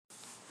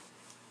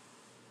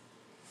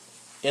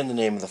In the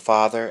name of the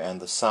Father, and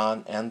the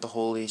Son, and the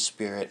Holy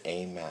Spirit,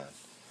 amen.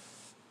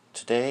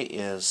 Today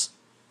is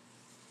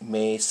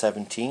May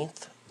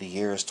 17th. The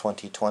year is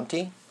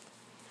 2020.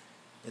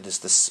 It is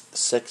the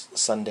sixth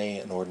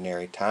Sunday in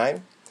Ordinary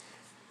Time,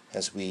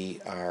 as we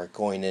are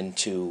going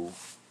into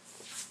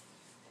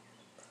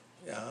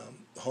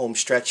home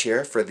stretch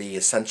here for the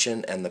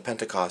Ascension and the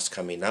Pentecost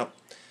coming up.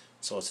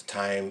 So it's a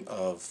time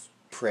of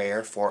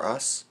prayer for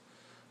us,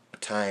 a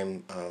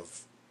time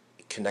of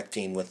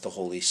connecting with the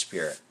Holy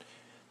Spirit.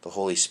 The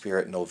Holy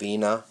Spirit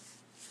Novena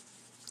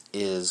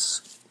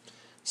is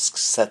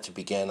set to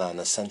begin on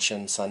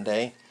Ascension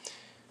Sunday,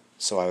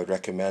 so I would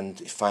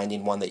recommend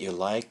finding one that you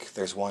like.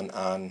 There's one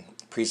on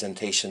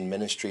Presentation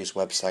Ministries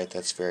website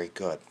that's very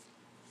good.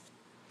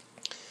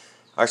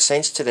 Our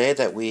saints today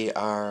that we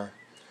are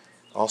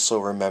also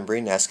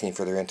remembering, asking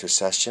for their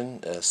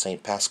intercession,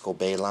 Saint Paschal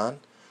Baylon,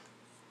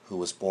 who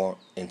was born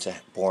into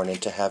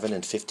heaven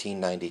in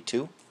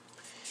 1592.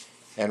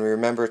 And we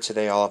remember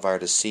today all of our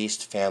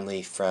deceased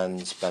family,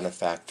 friends,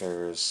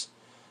 benefactors,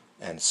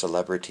 and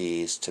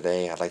celebrities.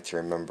 Today I'd like to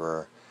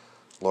remember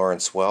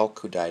Lawrence Welk,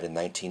 who died in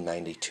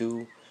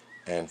 1992,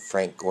 and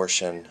Frank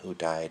Gorshin, who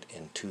died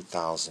in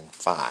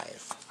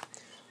 2005.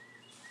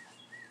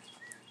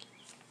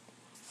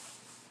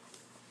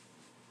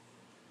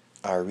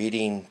 Our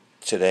reading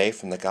today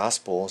from the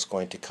Gospel is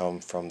going to come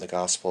from the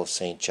Gospel of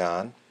St.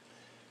 John,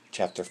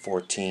 chapter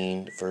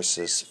 14,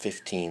 verses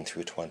 15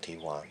 through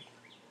 21.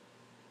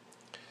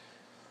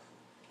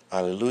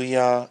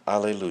 Alleluia,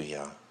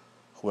 alleluia.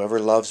 Whoever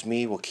loves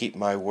me will keep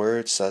my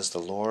word, says the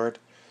Lord,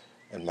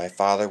 and my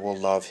Father will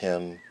love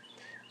him,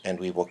 and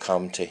we will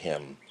come to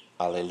him.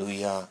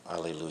 Alleluia,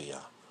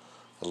 alleluia.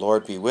 The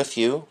Lord be with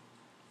you,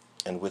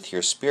 and with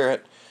your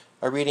spirit.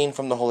 A reading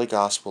from the Holy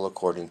Gospel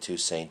according to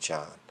St.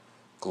 John.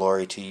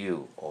 Glory to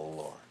you, O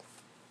Lord.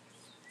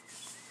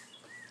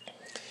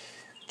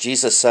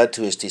 Jesus said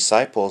to his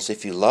disciples,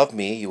 "If you love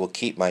me, you will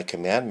keep my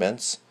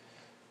commandments.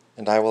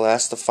 And I will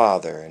ask the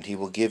Father, and he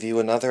will give you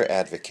another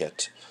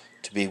advocate,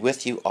 to be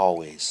with you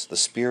always, the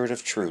Spirit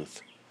of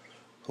truth,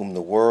 whom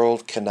the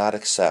world cannot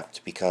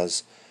accept,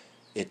 because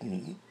it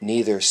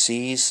neither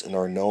sees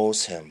nor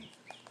knows him.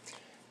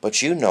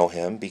 But you know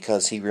him,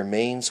 because he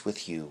remains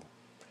with you,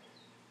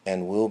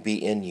 and will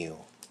be in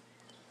you.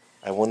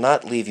 I will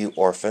not leave you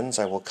orphans,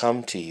 I will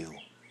come to you.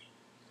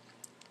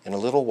 In a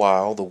little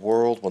while the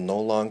world will no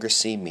longer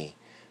see me,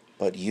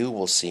 but you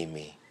will see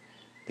me,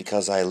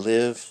 because I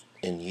live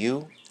in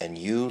you, and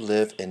you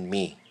live in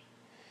me.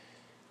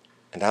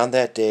 And on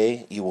that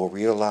day you will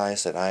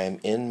realize that I am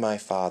in my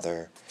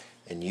Father,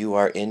 and you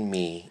are in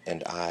me,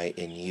 and I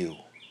in you.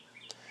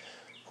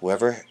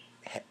 Whoever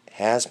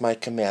has my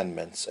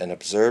commandments and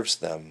observes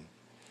them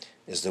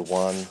is the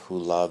one who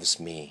loves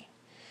me.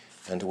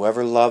 And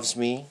whoever loves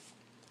me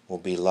will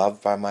be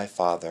loved by my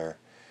Father,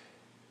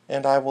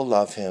 and I will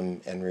love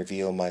him and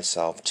reveal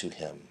myself to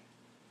him."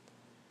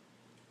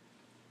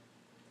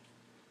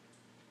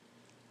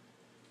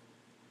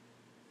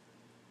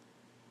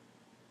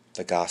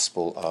 The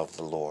Gospel of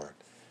the Lord.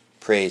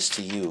 Praise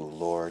to you,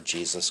 Lord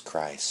Jesus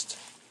Christ.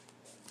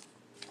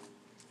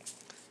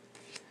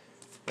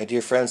 My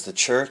dear friends, the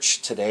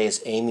Church today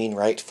is aiming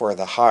right for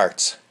the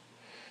heart,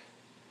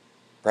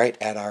 right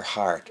at our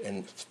heart.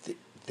 And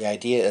the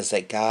idea is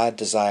that God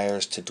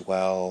desires to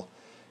dwell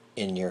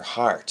in your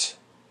heart.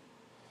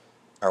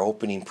 Our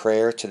opening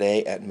prayer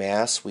today at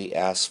Mass, we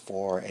ask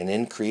for an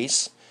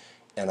increase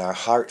in our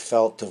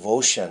heartfelt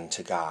devotion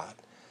to God,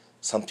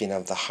 something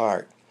of the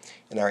heart.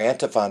 In our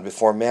antiphon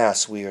before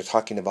Mass, we are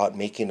talking about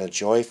making a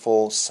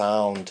joyful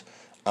sound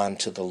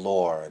unto the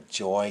Lord.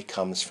 Joy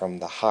comes from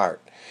the heart.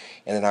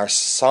 And in our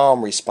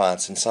psalm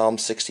response, in Psalm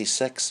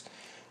 66,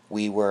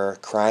 we were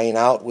crying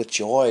out with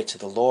joy to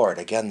the Lord.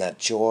 Again, that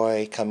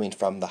joy coming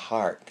from the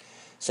heart.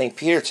 St.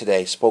 Peter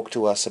today spoke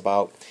to us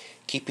about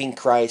keeping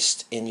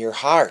Christ in your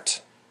heart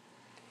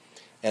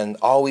and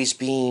always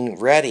being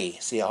ready.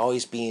 See,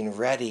 always being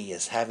ready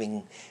is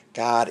having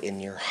God in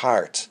your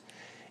heart.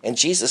 And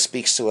Jesus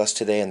speaks to us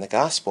today in the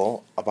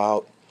Gospel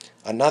about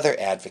another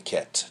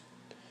advocate,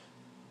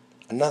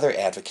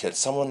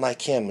 someone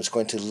like him who's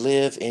going to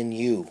live in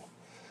you,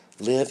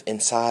 live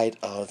inside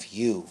of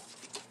you.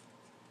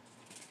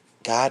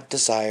 God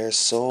desires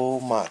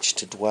so much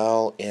to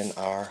dwell in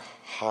our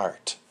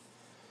heart,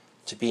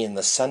 to be in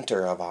the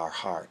center of our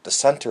heart, the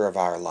center of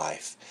our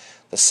life,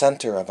 the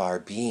center of our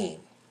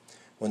being.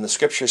 When the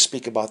Scriptures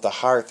speak about the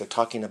heart, they're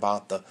talking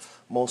about the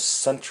most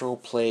central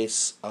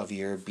place of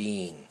your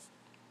being,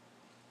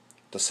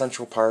 the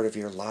central part of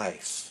your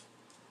life.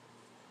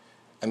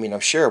 I mean, I'm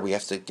sure we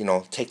have to,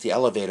 take the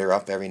elevator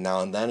up every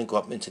now and then and go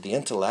up into the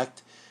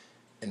intellect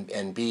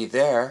and be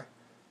there,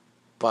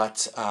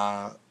 but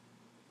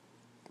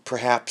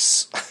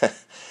perhaps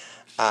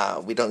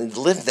we don't need to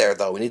live there,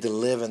 though. We need to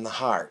live in the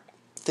heart.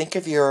 Think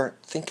of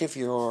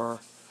your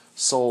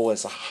soul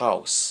as a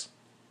house,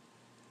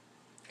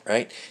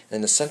 right?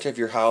 And the center of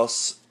your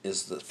house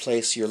is the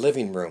place, your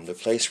living room, the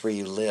place where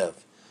you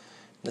live.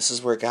 This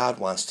is where God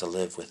wants to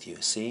live with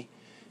you, see?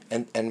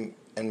 And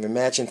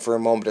imagine for a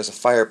moment there's a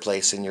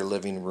fireplace in your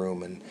living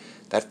room, and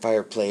That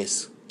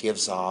fireplace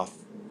gives off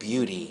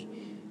beauty,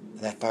 and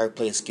that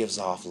fireplace gives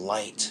off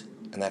light,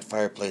 and that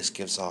fireplace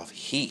gives off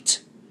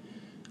heat.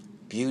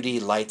 Beauty,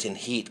 light, and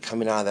heat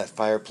coming out of that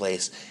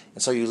fireplace.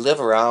 And so you live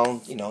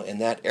around, in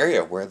that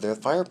area where the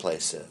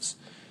fireplace is.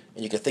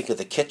 And you can think of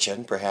the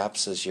kitchen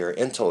perhaps as your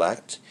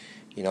intellect.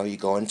 You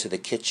go into the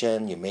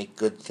kitchen, you make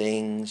good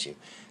things, you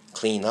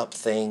clean up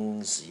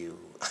things, you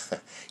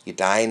you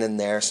dine in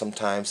there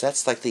sometimes.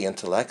 That's like the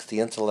intellect. The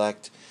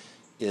intellect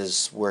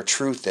is where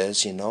truth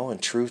is,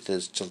 and truth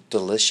is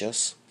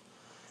delicious.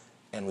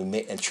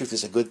 And truth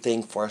is a good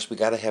thing for us. We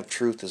got to have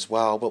truth as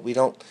well, but we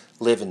don't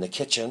live in the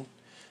kitchen.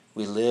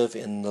 We live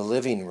in the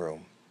living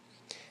room.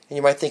 And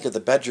you might think of the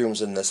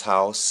bedrooms in this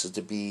house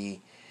to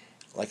be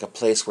like a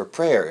place where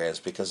prayer is,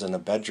 because in the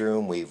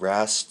bedroom we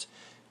rest,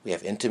 we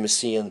have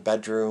intimacy in the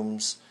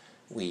bedrooms,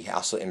 we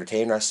also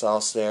entertain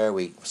ourselves there,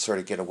 we sort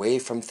of get away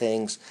from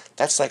things.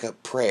 That's like a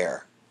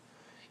prayer.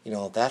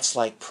 That's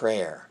like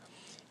prayer.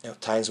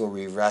 Times where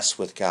we rest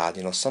with God.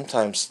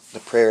 Sometimes the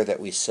prayer that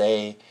we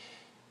say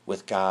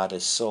with God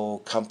is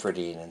so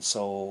comforting and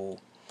so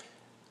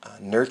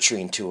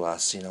nurturing to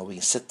us. We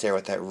can sit there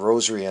with that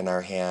rosary in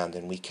our hand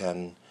and we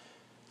can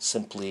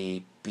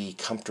simply be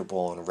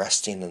comfortable and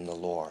resting in the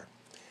Lord.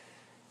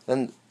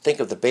 Then think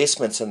of the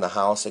basements in the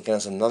house, again,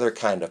 as another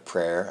kind of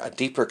prayer, a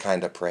deeper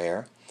kind of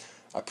prayer,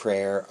 a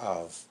prayer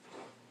of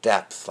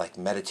depth, like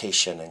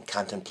meditation and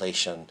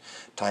contemplation,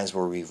 times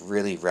where we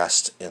really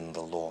rest in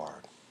the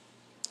Lord.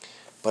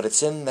 But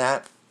it's in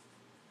that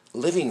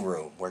living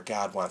room where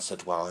God wants to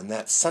dwell, in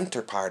that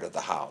center part of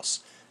the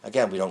house.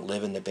 Again, we don't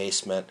live in the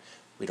basement,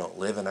 we don't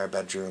live in our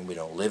bedroom, we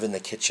don't live in the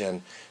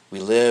kitchen. We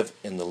live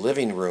in the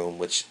living room,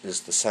 which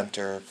is the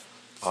center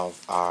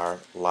of our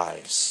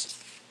lives,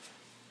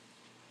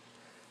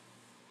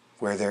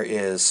 where there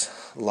is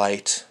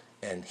light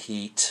and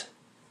heat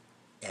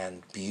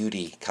and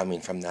beauty coming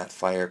from that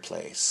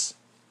fireplace.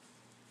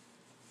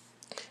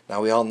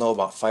 Now, we all know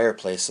about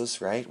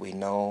fireplaces, right? We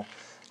know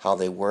how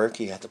they work.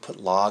 You have to put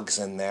logs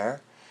in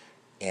there,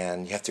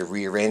 and you have to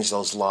rearrange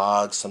those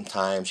logs.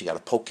 Sometimes you got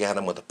to poke at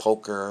them with a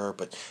poker,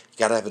 but you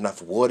got to have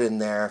enough wood in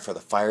there for the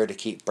fire to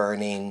keep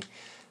burning.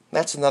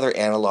 That's another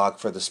analog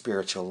for the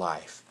spiritual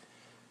life.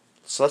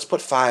 So let's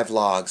put 5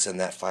 logs in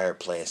that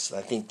fireplace.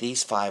 I think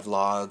these 5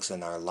 logs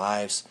in our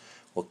lives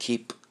will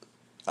keep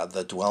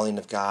the dwelling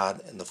of God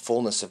and the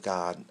fullness of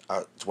God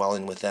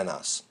dwelling within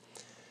us.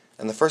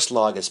 And the first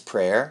log is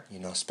prayer.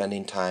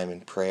 Spending time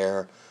in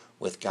prayer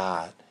with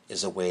God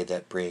is a way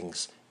that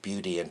brings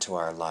beauty into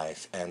our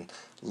life and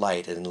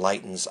light. It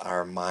enlightens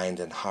our mind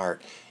and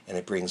heart, and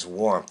it brings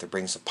warmth. It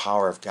brings the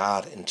power of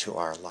God into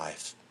our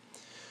life.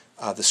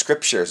 The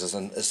Scriptures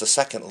is the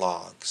second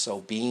log. So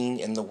being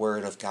in the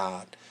Word of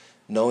God,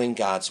 knowing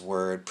God's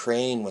Word,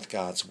 praying with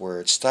God's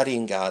Word,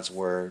 studying God's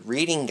Word,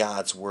 reading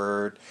God's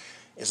Word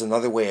is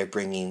another way of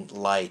bringing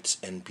light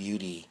and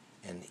beauty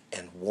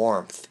and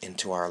warmth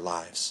into our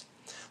lives.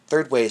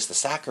 Third way is the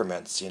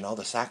sacraments.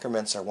 The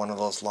sacraments are one of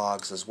those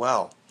logs as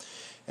well.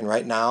 And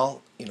right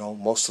now,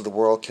 most of the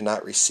world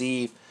cannot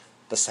receive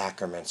the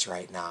sacraments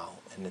right now,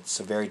 and it's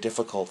a very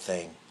difficult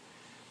thing.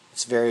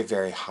 It's very,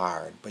 very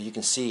hard, but you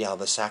can see how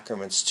the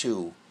sacraments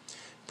too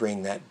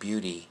bring that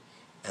beauty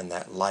and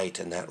that light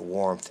and that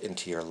warmth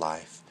into your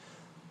life.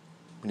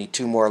 We need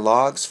 2 more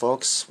logs,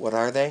 folks. What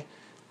are they?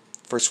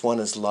 First one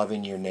is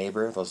loving your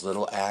neighbor, those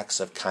little acts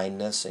of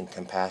kindness and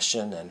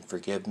compassion and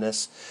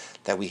forgiveness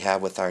that we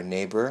have with our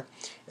neighbor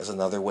is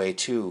another way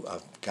too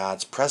of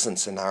God's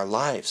presence in our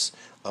lives,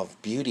 of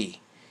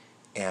beauty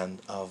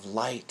and of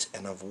light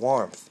and of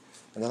warmth.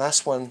 And the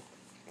last log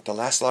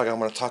I'm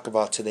going to talk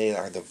about today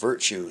are the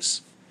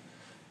virtues.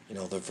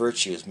 The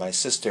virtues. My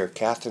sister,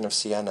 Catherine of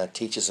Siena,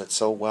 teaches it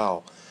so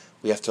well.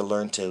 We have to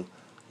learn to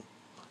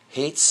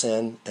hate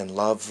sin and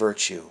love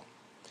virtue.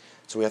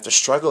 So we have to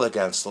struggle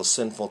against those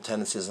sinful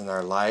tendencies in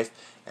our life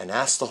and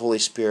ask the Holy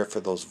Spirit for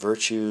those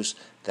virtues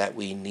that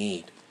we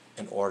need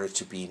in order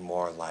to be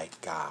more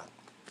like God.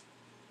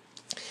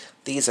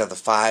 These are the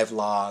 5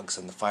 logs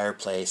in the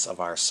fireplace of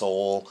our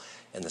soul,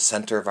 in the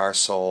center of our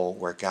soul,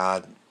 where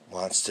God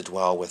wants to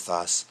dwell with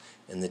us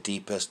in the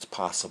deepest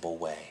possible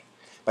way.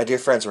 My dear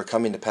friends, we're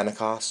coming to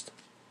Pentecost.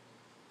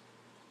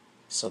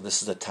 So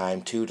this is a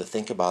time, too, to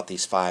think about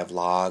these 5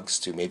 logs,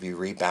 to maybe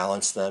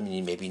rebalance them.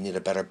 You maybe need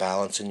a better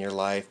balance in your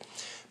life,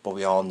 but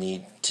we all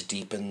need to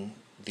deepen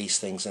these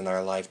things in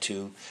our life,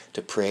 too,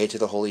 to pray to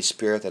the Holy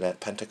Spirit that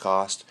at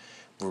Pentecost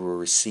we will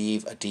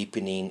receive a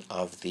deepening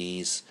of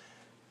these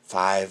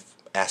 5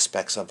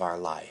 aspects of our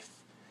life.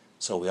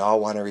 So we all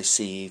want to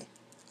receive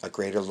a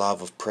greater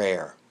love of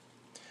prayer.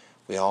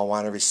 We all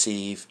want to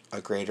receive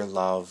a greater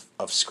love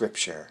of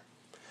Scripture.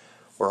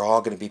 We're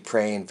all going to be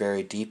praying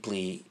very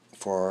deeply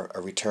for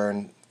a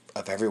return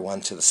of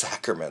everyone to the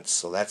sacraments.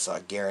 So that's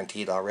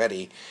guaranteed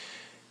already.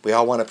 We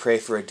all want to pray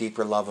for a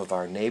deeper love of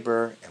our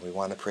neighbor, and we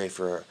want to pray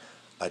for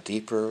a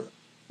deeper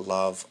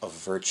love of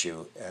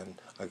virtue and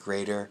a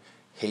greater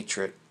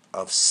hatred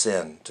of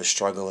sin, to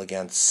struggle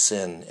against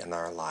sin in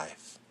our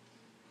life.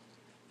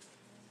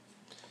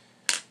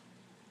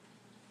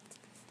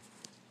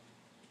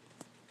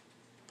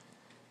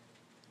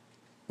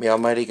 May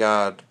Almighty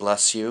God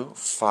bless you,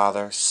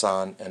 Father,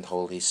 Son, and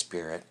Holy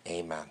Spirit.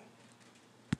 Amen.